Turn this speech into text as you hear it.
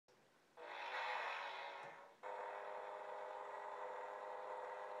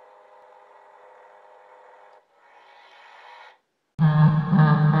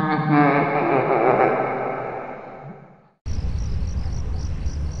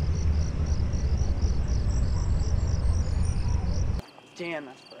Damn,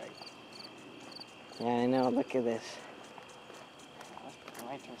 that's bright. Yeah, I know. Look at this. The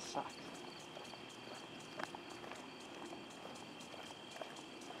lantern sucks.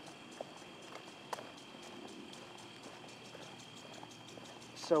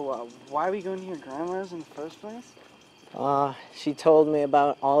 So, why are we going to your grandma's in the first place? She told me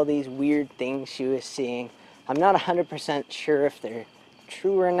about all these weird things she was seeing. I'm not 100% sure if they're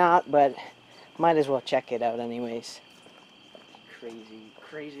true or not, but might as well check it out anyways.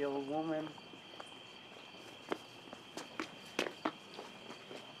 Crazy old woman.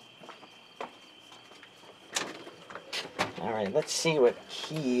 Alright, let's see what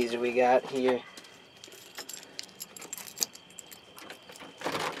keys we got here.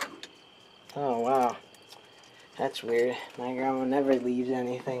 Oh, wow. That's weird. My grandma never leaves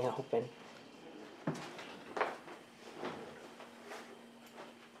anything open.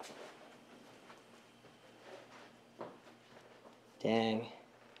 Dang.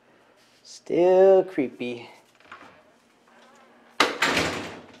 Still creepy.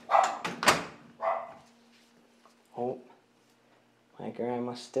 Oh, my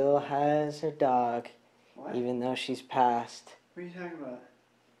grandma still has her dog, What? even though she's passed. What are you talking about?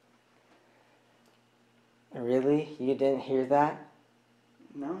 Really? You didn't hear that?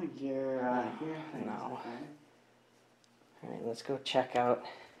 No, you're here. No. Alright, let's go check out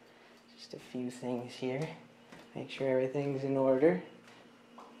just a few things here. Make sure everything's in order.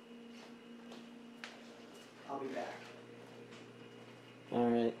 I'll be back.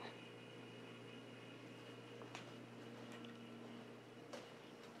 Alright.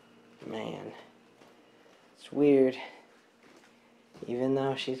 Man, it's weird. Even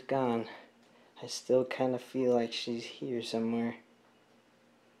though she's gone, I still kind of feel like she's here somewhere.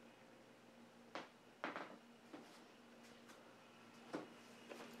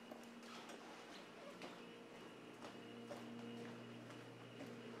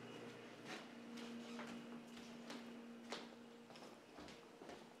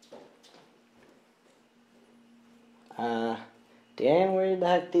 Dan, where the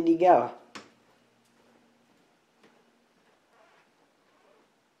heck did he go?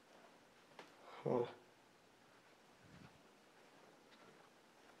 Huh.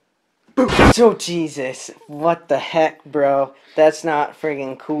 Oh, Jesus. What the heck, bro? That's not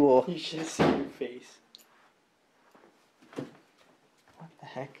friggin' cool. You should have seen your face. What the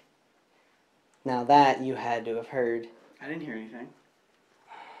heck? Now that you had to have heard. I didn't hear anything.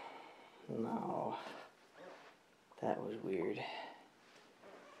 No. That was weird.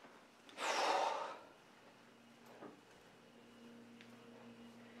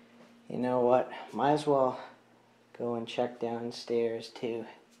 You know what? Might as well go and check downstairs too.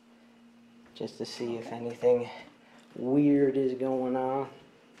 Just to see if anything weird is going on.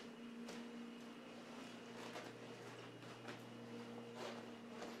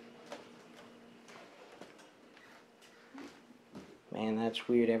 Man, that's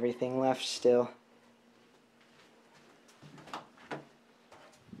weird. Everything left still.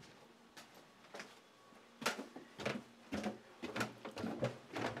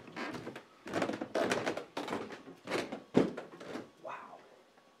 Wow.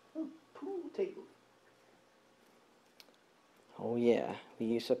 Pool table. Oh yeah, we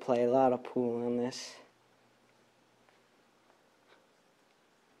used to play a lot of pool on this.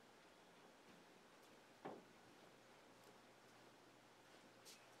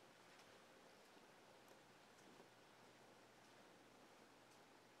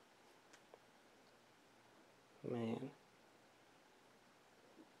 Man.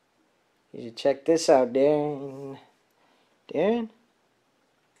 You should check this out, Darren. Darren?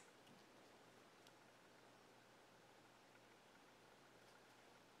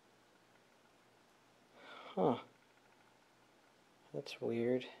 Huh. That's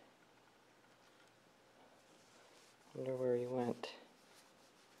weird. Wonder where he went.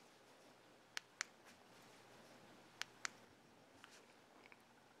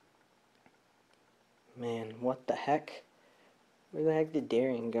 Man, what the heck? Where the heck did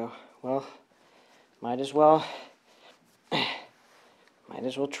Darian go? Well, might as well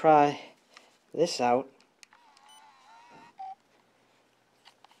try this out.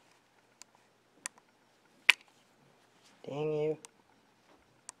 Dang you.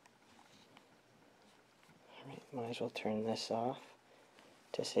 Alright, might as well turn this off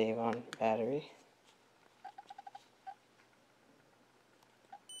to save on battery.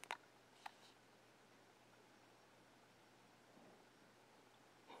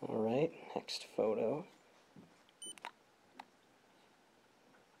 Alright, next photo.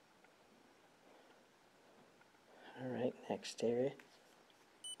 Alright, next area.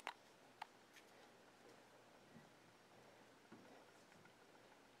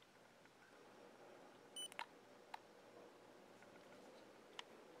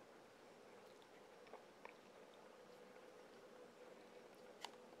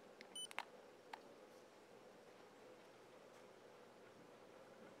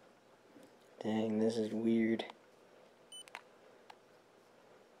 Dang, this is weird.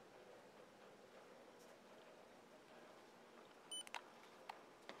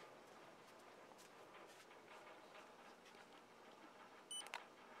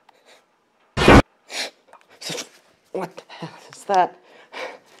 What the hell is that?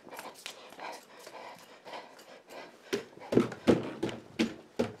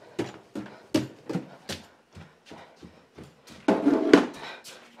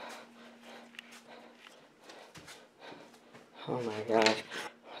 Oh my gosh,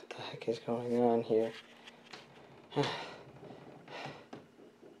 what the heck is going on here? I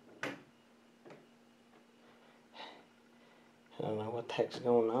don't know what the heck's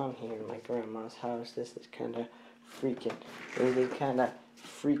going on here in my grandma's house. This is really kind of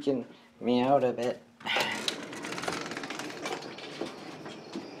freaking me out a bit.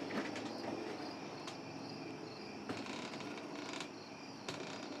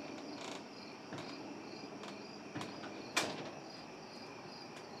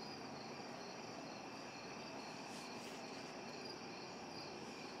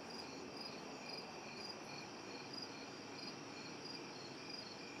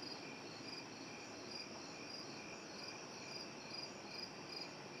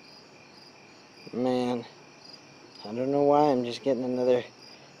 Man, I don't know why, I'm just getting another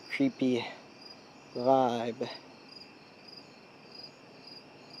creepy vibe.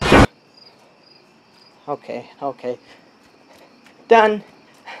 Okay. Done!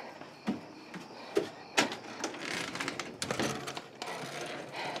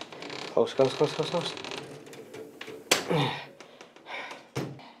 Close.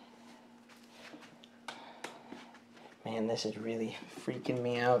 Man, this is really freaking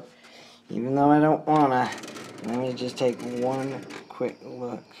me out. Even though I don't wanna. Let me just take one quick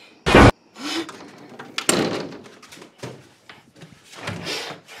look.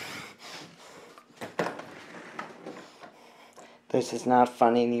 This is not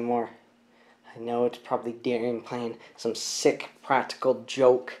funny anymore. I know it's probably Darian playing some sick practical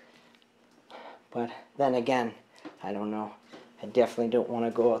joke. But then again, I don't know. I definitely don't want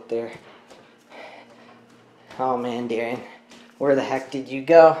to go out there. Oh man, Darian, where the heck did you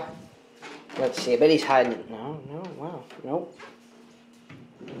go? Let's see, I bet he's hiding. No, wow, nope.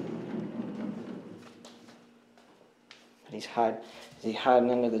 But he's hiding. Is he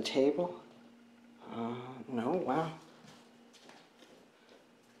hiding under the table? No, wow.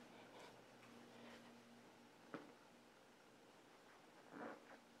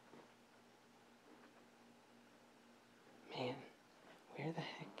 Man, where the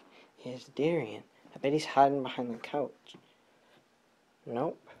heck is Darian? I bet he's hiding behind the couch.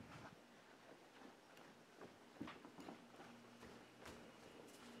 Nope.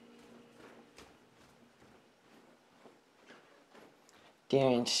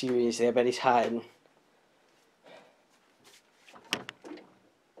 Darian, seriously, I bet he's hiding.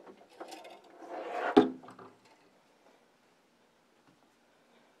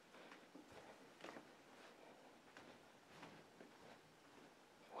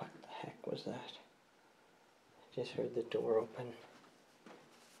 What the heck was that? I just heard the door open.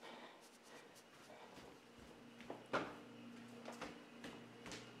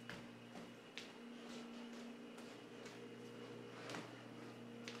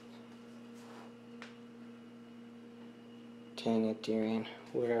 Dang it, Darian,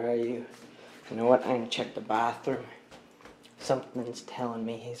 where are you? You know what, I'm gonna check the bathroom. Something's telling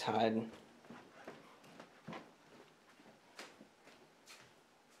me he's hiding.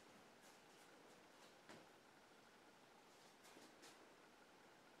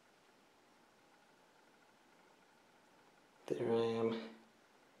 There I am.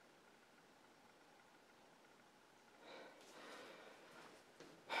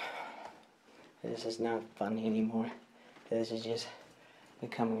 This is not funny anymore. This is just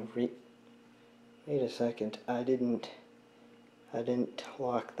becoming Wait a second. I didn't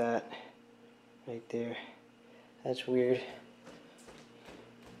lock that right there. That's weird.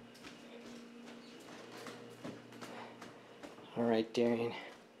 Alright, Darian.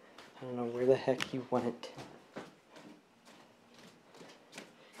 I don't know where the heck you went.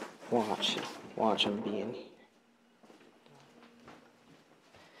 Watch him be in here.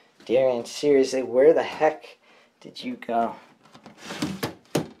 Darian, seriously, where the heck did you go?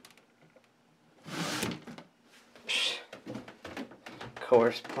 Psh. Of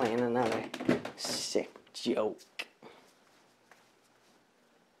course, playing another sick joke.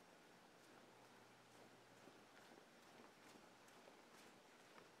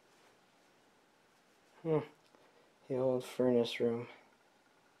 The old furnace room.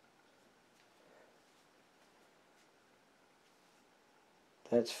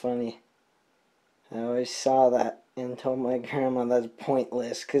 That's funny. I always saw that and told my grandma that's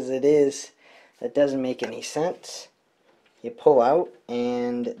pointless, because it is. That doesn't make any sense. You pull out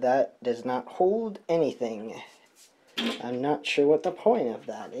and that does not hold anything. I'm not sure what the point of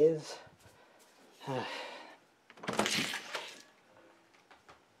that is. Oh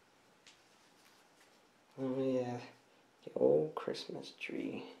yeah, the old Christmas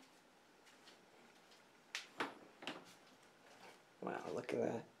tree. Wow, look at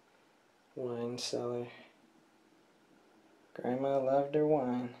that wine cellar. Grandma loved her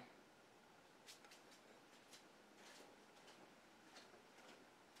wine.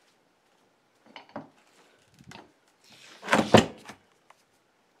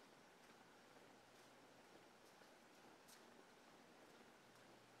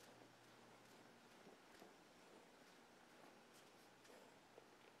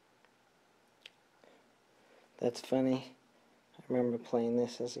 That's funny. I remember playing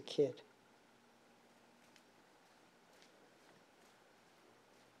this as a kid.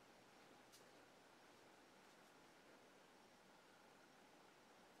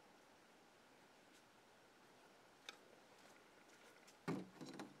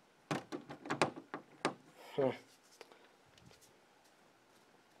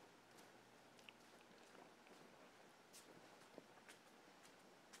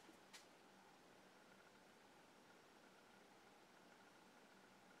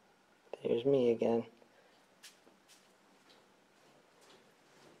 There's me again.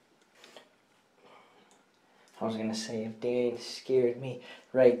 I was gonna say, if Dad scared me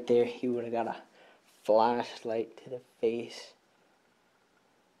right there, he would have got a flashlight to the face.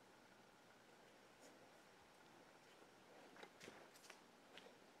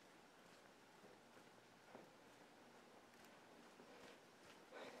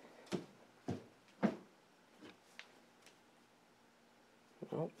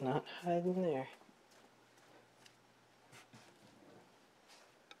 Nope, not hiding there.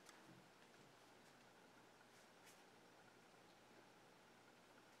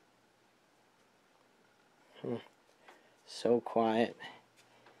 So quiet.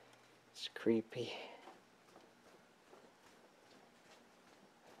 It's creepy.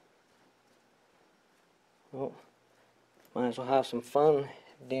 Well, might as well have some fun.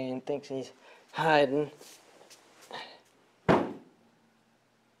 Dan thinks he's hiding.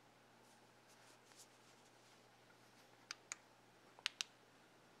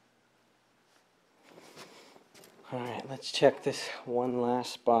 Alright, let's check this one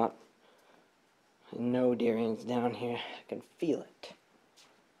last spot. I know Darian's down here. I can feel it.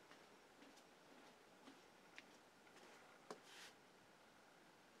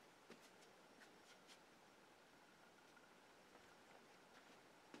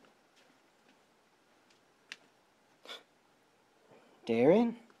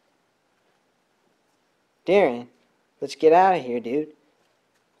 Darian? Darian, let's get out of here, dude.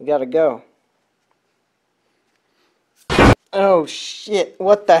 We gotta go. Oh shit,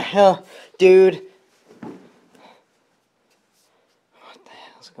 what the hell, dude? What the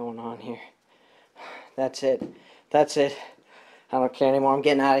hell's going on here? That's it. That's it. I don't care anymore. I'm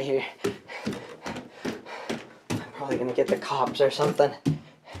getting out of here. I'm probably gonna get the cops or something.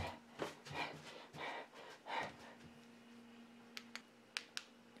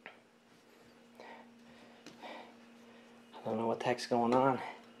 I don't know what the heck's going on.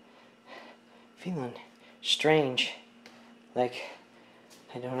 Feeling strange. Like,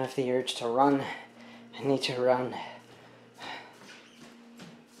 I don't have the urge to run. I need to run.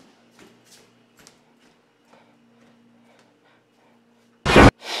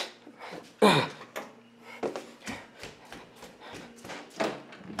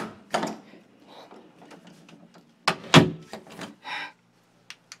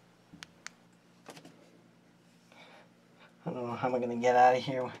 I don't know how I'm gonna get out of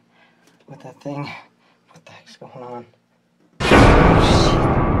here with that thing. What the heck's going on?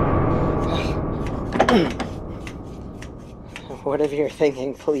 Whatever you're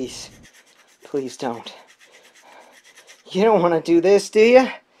thinking, please. Please don't. You don't want to do this, do you?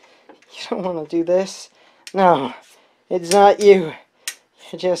 You don't want to do this? No, it's not you.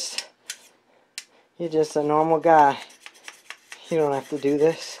 You're just a normal guy. You don't have to do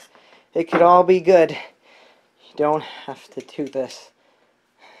this. It could all be good. You don't have to do this.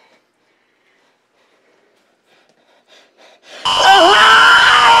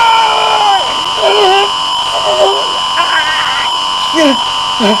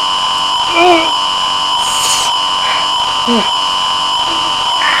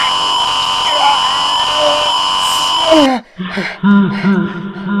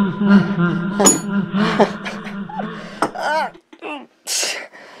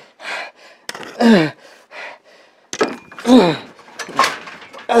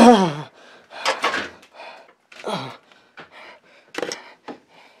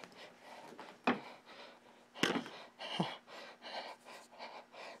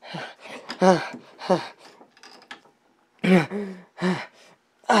 Oh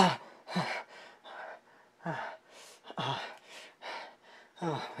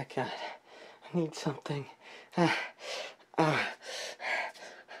my God, I need something.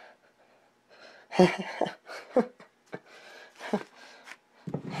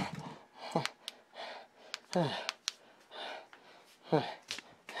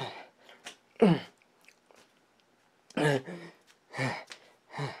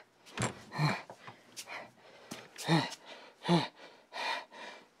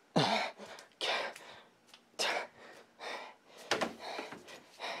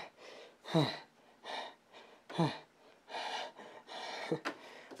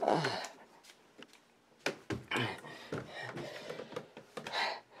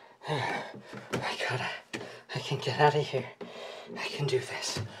 I can get out of here. I can do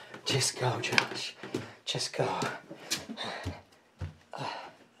this. Just go, Josh. Just go.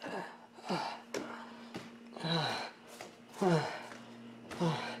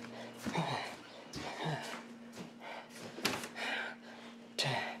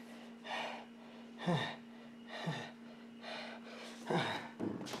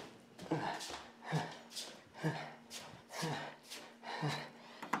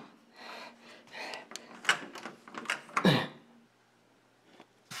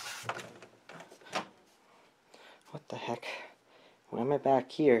 What the heck? Why am I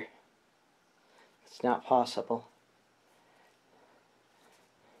back here? It's not possible.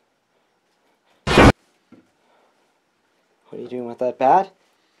 What are you doing with that bat?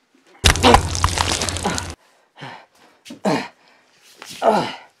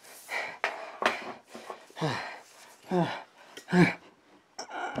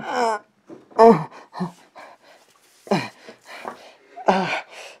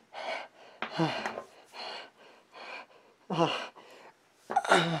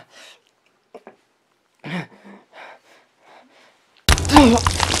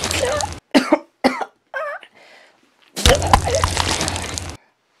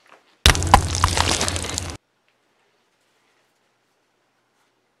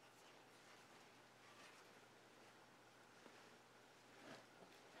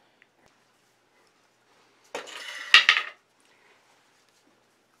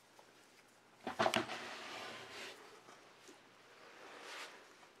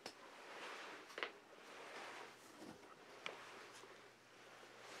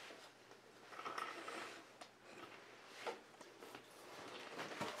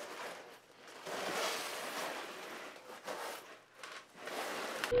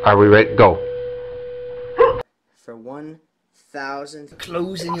 Are we ready? Go. For 1,000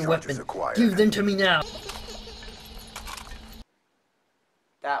 Clothes and your weapon. Give them to me now.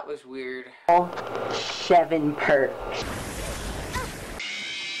 That was weird. 7 perks.